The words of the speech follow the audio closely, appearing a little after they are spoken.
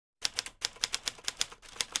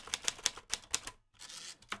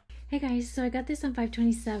Hey guys, so I got this on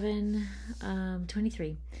 527,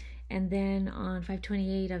 23. And then on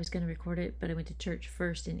 528, I was going to record it, but I went to church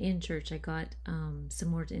first. And in church, I got some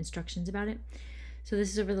more instructions about it. So this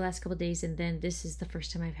is over the last couple days. And then this is the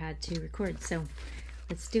first time I've had to record. So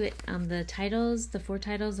let's do it. The four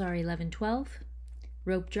titles are 11:12,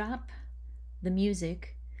 Rope Drop, The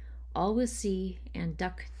Music, All We'll See, and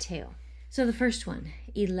Duck Tail. So the first one,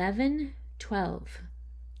 11:12,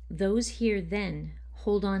 Those Here Then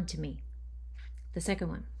Hold On to Me. The second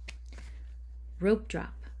one, rope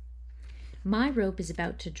drop. My rope is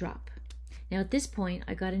about to drop. Now at this point,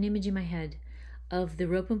 I got an image in my head of the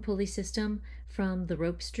rope and pulley system from the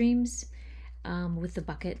rope streams with the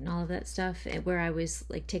bucket and all of that stuff, where I was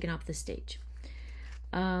like taken off the stage.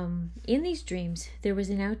 In these dreams, there was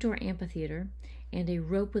an outdoor amphitheater and a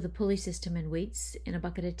rope with a pulley system and weights and a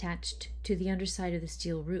bucket attached to the underside of the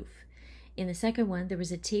steel roof. In the second one, there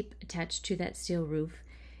was a tape attached to that steel roof,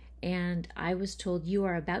 and I was told, you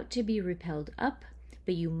are about to be repelled up,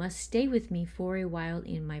 but you must stay with me for a while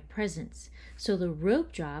in my presence. So the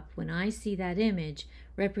rope drop, when I see that image,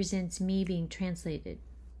 represents me being translated.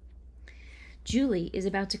 Julie is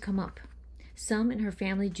about to come up. Some in her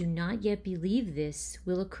family do not yet believe this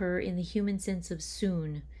will occur in the human sense of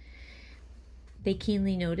soon. They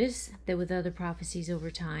keenly notice that with other prophecies over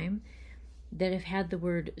time, that have had the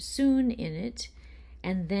word soon in it,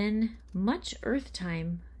 and then much earth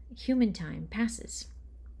time, human time passes.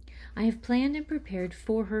 I have planned and prepared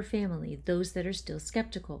for her family, those that are still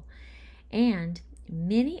skeptical, and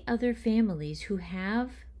many other families who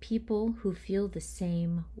have people who feel the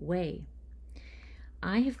same way.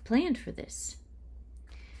 I have planned for this.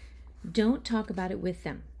 Don't talk about it with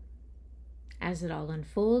them. As it all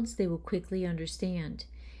unfolds, they will quickly understand,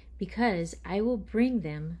 because I will bring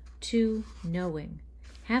them to knowing.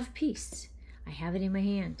 Have peace. I have it in my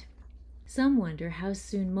hand. Some wonder how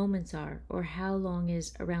soon moments are, or how long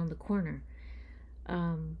is around the corner.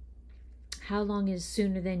 How long is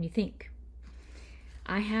sooner than you think.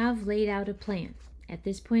 I have laid out a plan. At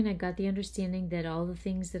this point, I got the understanding that all the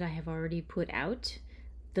things that I have already put out,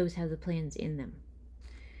 those have the plans in them.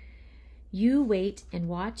 You wait and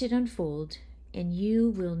watch it unfold, and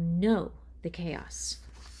you will know the chaos.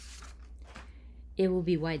 It will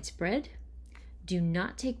be widespread. Do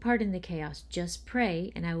not take part in the chaos. Just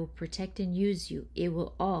pray, and I will protect and use you. It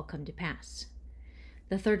will all come to pass.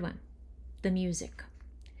 The third one, the music.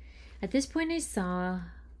 At this point, I saw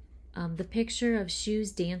the picture of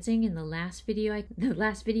shoes dancing in the last video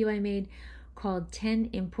I made, called 10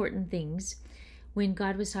 Important Things, when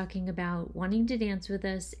God was talking about wanting to dance with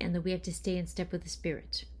us and that we have to stay in step with the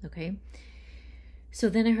Spirit. Okay. So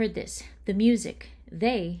then I heard this, the music.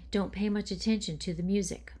 They don't pay much attention to the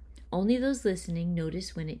music. Only those listening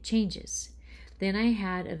notice when it changes. Then I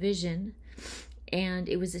had a vision, and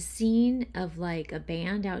it was a scene of like a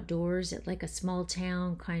band outdoors at like a small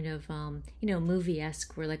town, kind of,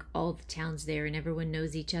 movie-esque, where like all the town's there and everyone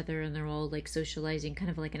knows each other and they're all like socializing, kind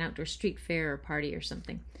of like an outdoor street fair or party or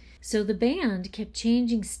something. So the band kept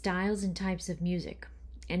changing styles and types of music,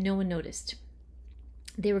 and no one noticed.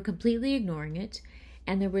 They were completely ignoring it,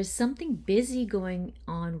 and there was something busy going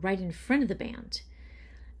on right in front of the band.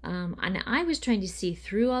 And I was trying to see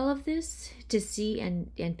through all of this to see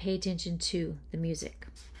and pay attention to the music.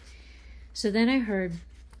 So then I heard,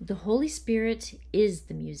 the Holy Spirit is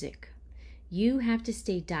the music. You have to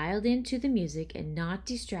stay dialed into the music and not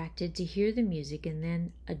distracted to hear the music, and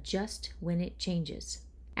then adjust when it changes.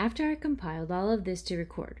 After I compiled all of this to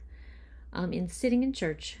record, in sitting in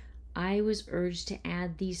church, I was urged to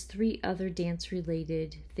add these 3 other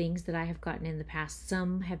dance-related things that I have gotten in the past.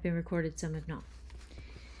 Some have been recorded, some have not.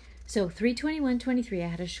 So 3/21/23, I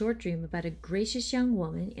had a short dream about a gracious young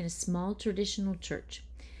woman in a small traditional church.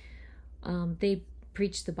 They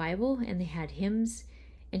preached the Bible and they had hymns,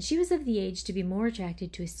 and she was of the age to be more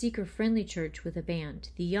attracted to a seeker-friendly church with a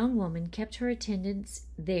band. The young woman kept her attendance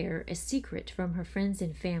there a secret from her friends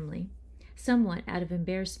and family, somewhat out of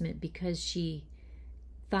embarrassment, because she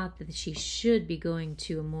thought that she should be going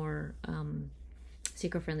to a more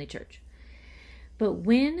seeker-friendly church. But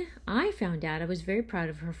when I found out, I was very proud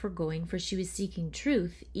of her for going, for she was seeking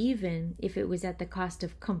truth, even if it was at the cost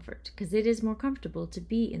of comfort, because it is more comfortable to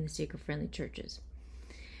be in the seeker-friendly churches.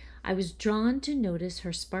 I was drawn to notice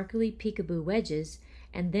her sparkly peekaboo wedges,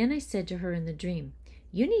 and then I said to her in the dream,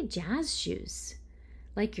 you need jazz shoes,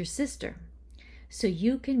 like your sister, so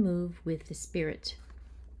you can move with the Spirit.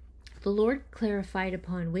 The Lord clarified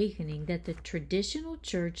upon awakening that the traditional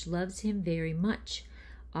church loves him very much.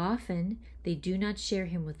 Often, they do not share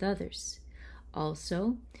him with others.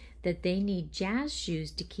 Also, that they need jazz shoes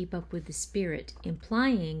to keep up with the Spirit,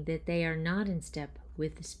 implying that they are not in step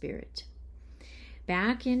with the Spirit.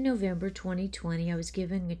 Back in November 2020, I was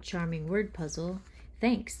given a charming word puzzle.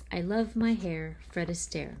 Thanks, I love my hair, Fred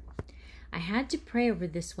Astaire. I had to pray over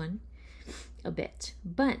this one a bit,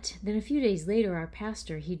 but then a few days later, our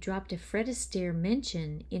pastor, he dropped a Fred Astaire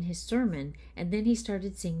mention in his sermon, and then he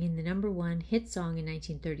started singing the #1 hit song in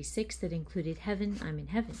 1936 that included Heaven, I'm in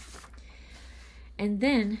Heaven. And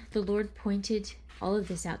then the Lord pointed all of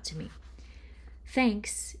this out to me.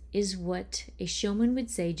 Thanks is what a showman would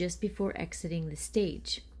say just before exiting the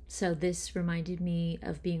stage. So this reminded me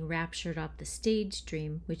of being raptured off the stage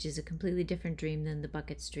dream, which is a completely different dream than the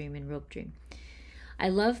buckets dream and rope dream. I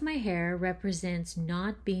love my hair represents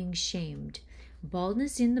not being shamed.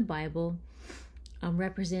 Baldness in the Bible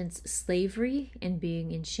represents slavery and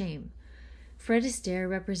being in shame. Fred Astaire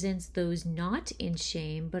represents those not in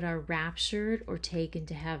shame but are raptured or taken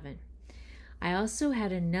to heaven. I also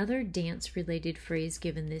had another dance-related phrase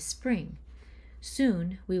given this spring.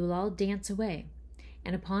 Soon we will all dance away.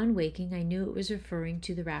 And upon waking, I knew it was referring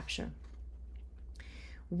to the rapture.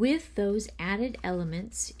 With those added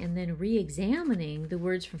elements, and then re-examining the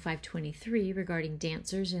words from 523 regarding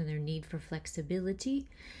dancers and their need for flexibility,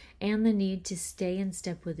 and the need to stay in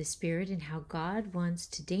step with the Spirit and how God wants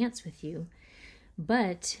to dance with you,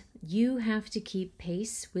 but you have to keep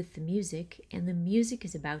pace with the music, and the music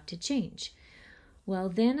is about to change. Well,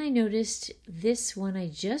 then I noticed this one I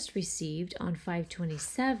just received on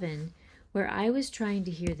 527, where I was trying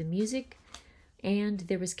to hear the music and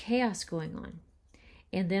there was chaos going on.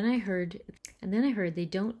 And then I heard they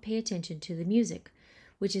don't pay attention to the music,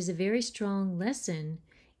 which is a very strong lesson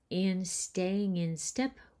in staying in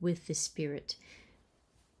step with the Spirit,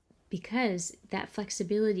 because that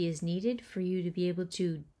flexibility is needed for you to be able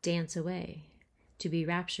to dance away, to be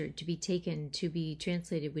raptured, to be taken, to be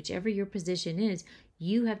translated, whichever your position is.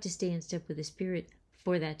 You have to stay in step with the Spirit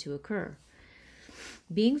for that to occur.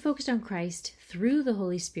 Being focused on Christ through the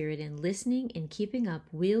Holy Spirit and listening and keeping up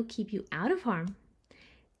will keep you out of harm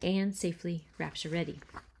and safely rapture ready.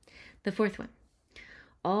 The fourth one,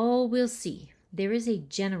 all will see. There is a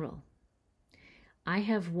general. I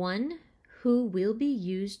have one who will be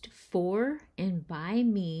used for and by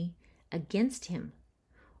me against him.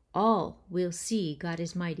 All will see God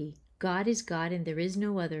is mighty. God is God and there is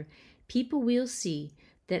no other. People will see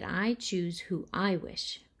that I choose who I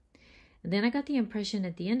wish. And then I got the impression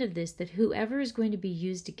at the end of this that whoever is going to be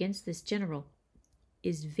used against this general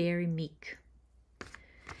is very meek.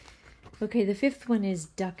 Okay, the fifth one is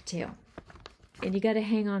ducktail. And you got to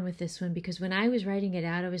hang on with this one, because when I was writing it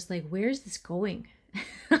out, I was like, where's this going?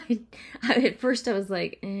 At first I was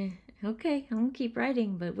like, okay, I'm going to keep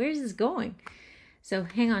writing, but where's this going? So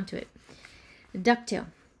hang on to it. Ducktail,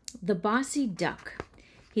 the bossy duck.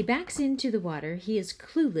 He backs into the water. He is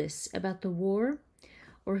clueless about the war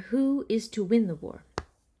or who is to win the war.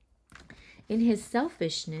 In his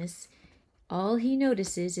selfishness, all he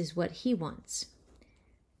notices is what he wants.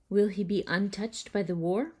 Will he be untouched by the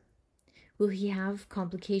war? Will he have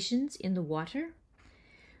complications in the water?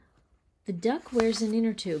 The duck wears an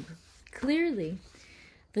inner tube. Clearly,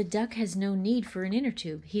 the duck has no need for an inner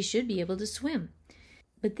tube. He should be able to swim.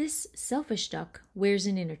 But this selfish duck wears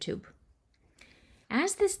an inner tube.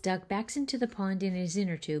 As this duck backs into the pond in his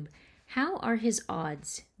inner tube, how are his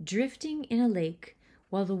odds drifting in a lake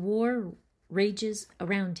while the war rages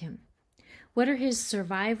around him? What are his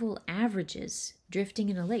survival averages drifting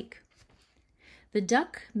in a lake? The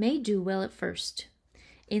duck may do well at first.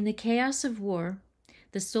 In the chaos of war,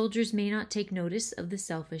 the soldiers may not take notice of the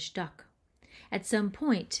selfish duck. At some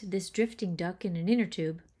point, this drifting duck in an inner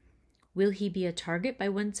tube, will he be a target by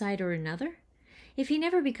one side or another? If he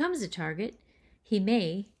never becomes a target, he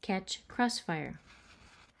may catch crossfire.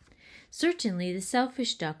 Certainly, the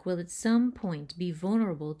selfish duck will at some point be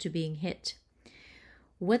vulnerable to being hit.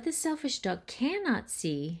 What the selfish duck cannot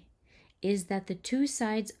see is that the two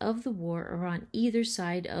sides of the war are on either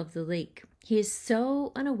side of the lake. He is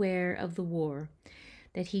so unaware of the war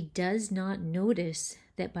that he does not notice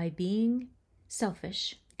that by being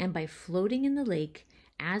selfish and by floating in the lake,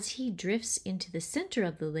 as he drifts into the center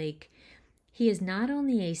of the lake, he is not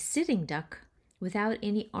only a sitting duck without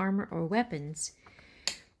any armor or weapons,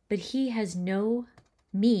 but he has no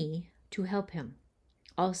me to help him.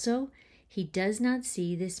 Also, he does not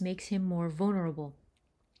see this makes him more vulnerable.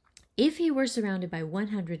 If he were surrounded by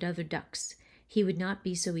 100 other ducks, he would not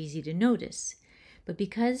be so easy to notice. But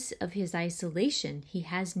because of his isolation, he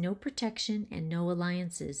has no protection and no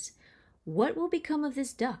alliances. What will become of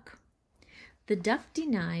this duck? The duck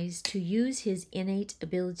denies to use his innate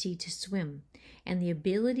ability to swim and the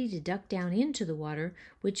ability to duck down into the water,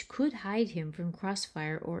 which could hide him from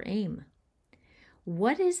crossfire or aim.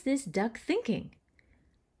 What is this duck thinking?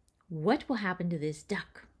 what will happen to this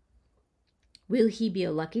duck? Will he be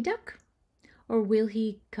a lucky duck? Or will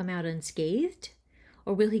he come out unscathed?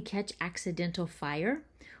 Or will he catch accidental fire?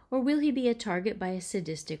 Or will he be a target by a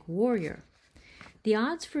sadistic warrior? The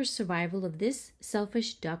odds for survival of this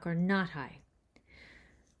selfish duck are not high.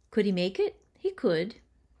 Could he make it? He could.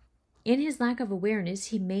 In his lack of awareness,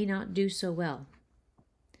 he may not do so well.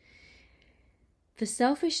 The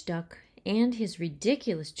selfish duck and his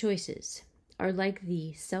ridiculous choices are like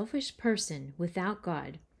the selfish person without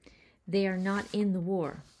God. They are not in the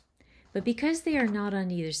war. But because they are not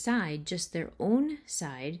on either side, just their own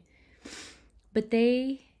side, but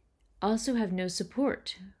they also have no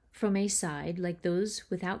support from a side like those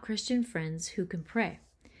without Christian friends who can pray.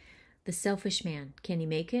 The selfish man, can he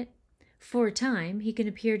make it? For a time, he can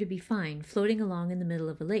appear to be fine, floating along in the middle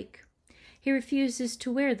of a lake. He refuses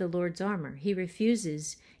to wear the Lord's armor. He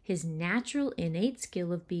refuses his natural innate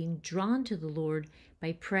skill of being drawn to the Lord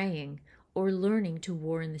by praying or learning to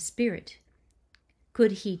war in the Spirit.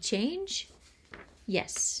 Could he change?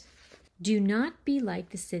 Yes. Do not be like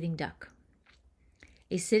the sitting duck.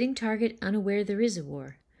 A sitting target unaware there is a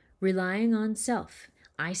war, relying on self,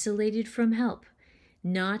 isolated from help,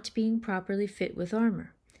 not being properly fit with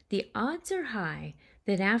armor. The odds are high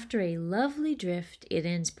that after a lovely drift, it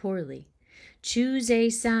ends poorly. Choose a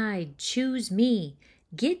side. Choose me.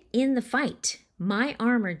 Get in the fight. My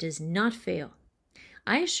armor does not fail.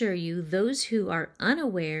 I assure you, those who are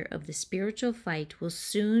unaware of the spiritual fight will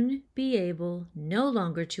soon be able no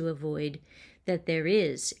longer to avoid that there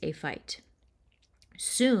is a fight.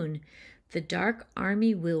 Soon, the dark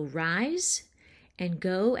army will rise and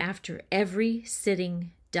go after every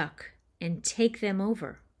sitting duck and take them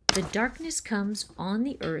over. The darkness comes on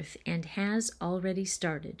the earth and has already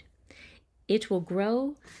started. It will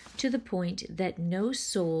grow to the point that no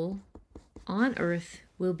soul on earth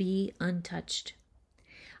will be untouched.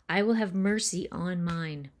 I will have mercy on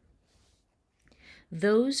mine.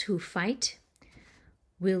 Those who fight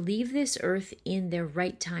will leave this earth in their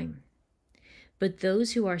right time. But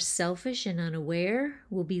those who are selfish and unaware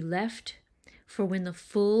will be left for when the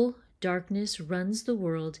full darkness runs the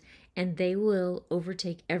world, and they will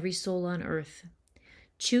overtake every soul on earth.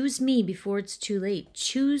 Choose me before it's too late.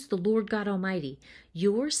 Choose the Lord God Almighty.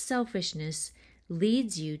 Your selfishness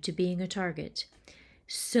leads you to being a target.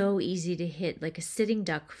 So easy to hit, like a sitting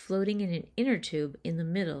duck floating in an inner tube in the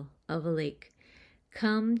middle of a lake.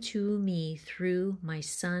 Come to me through my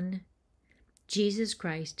Son, Jesus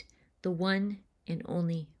Christ, the one and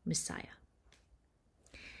only Messiah.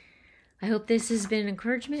 I hope this has been an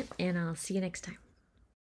encouragement, and I'll see you next time.